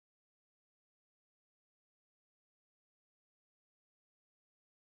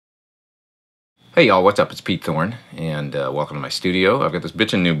Hey y'all, what's up? It's Pete Thorn, and welcome to my studio. I've got this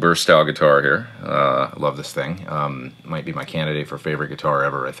bitchin' new burst style guitar here. I love this thing. Might be my candidate for favorite guitar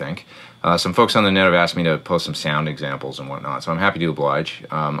ever, I think. Some folks on the net have asked me to post some sound examples and whatnot, so I'm happy to oblige.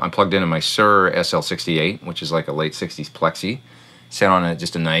 I'm plugged into my Sur SL68, which is like a late 60s plexi. Set on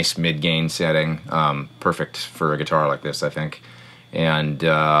just a nice mid-gain setting, perfect for a guitar like this, I think. And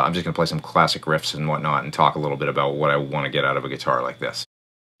I'm just going to play some classic riffs and whatnot and talk a little bit about what I want to get out of a guitar like this.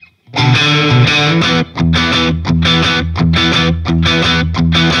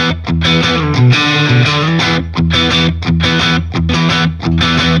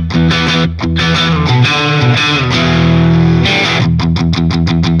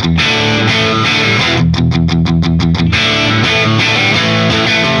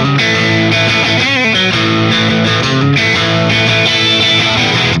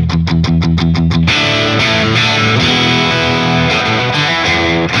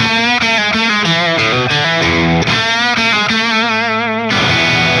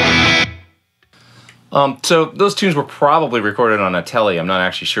 So those tunes were probably recorded on a telly. I'm not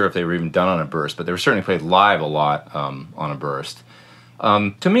actually sure if they were even done on a burst, but they were certainly played live a lot on a burst.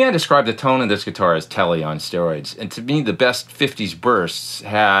 To me, I describe the tone of this guitar as telly on steroids. And to me, the best 50s bursts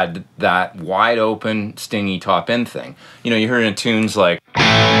had that wide open, stingy top end thing. You know, you hear it in tunes like...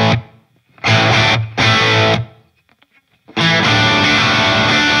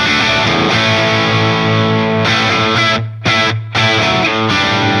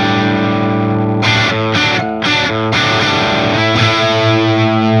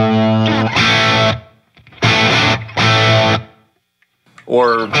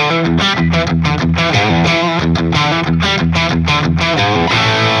 Or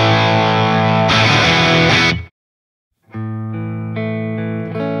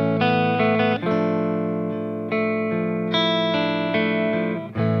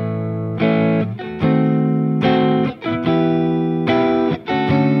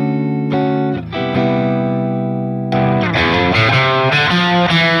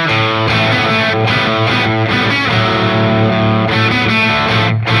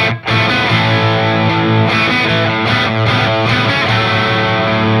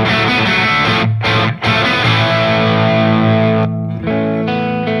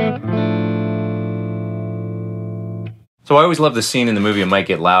So I always love the scene in the movie It Might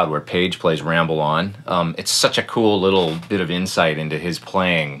Get Loud where Page plays Ramble On. It's such a cool little bit of insight into his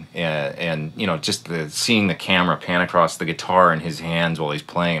playing, and you know, just seeing the camera pan across the guitar in his hands while he's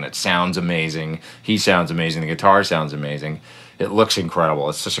playing. It sounds amazing. He sounds amazing. The guitar sounds amazing. It looks incredible.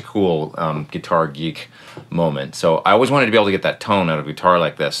 It's such a cool guitar geek moment. So I always wanted to be able to get that tone out of a guitar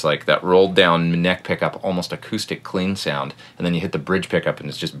like this, like that rolled down neck pickup, almost acoustic clean sound, and then you hit the bridge pickup and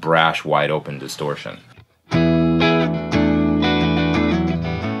it's just brash, wide open distortion.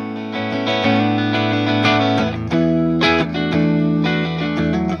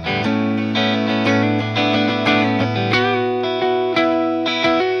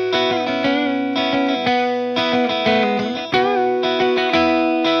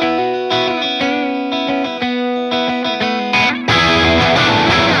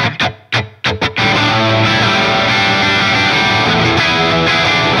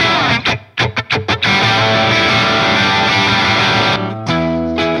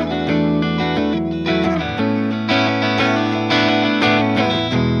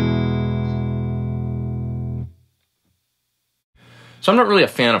 So I'm not really a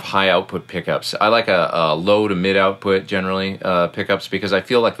fan of high output pickups. I like a low to mid output generally pickups because I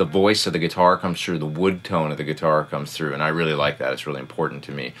feel like the voice of the guitar comes through, the wood tone of the guitar comes through, and I really like that. It's really important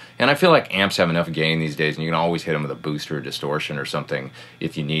to me. And I feel like amps have enough gain these days, and you can always hit them with a booster or distortion or something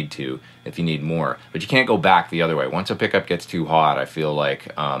if you need to, if you need more. But you can't go back the other way. Once a pickup gets too hot, I feel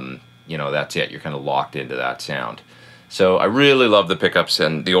like, you know, that's it. You're kind of locked into that sound. So I really love the pickups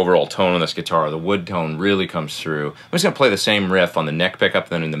and the overall tone of this guitar. The wood tone really comes through. I'm just going to play the same riff on the neck pickup,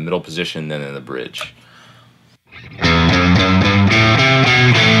 then in the middle position, then in the bridge.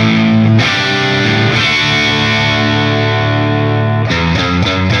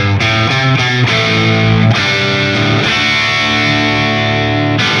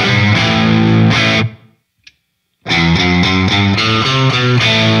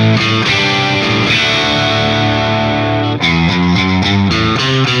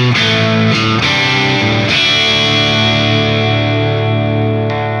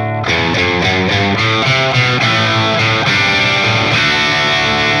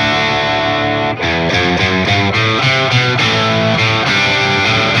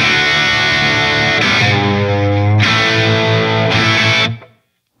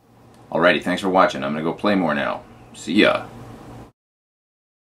 Alrighty, thanks for watching. I'm going to go play more now. See ya.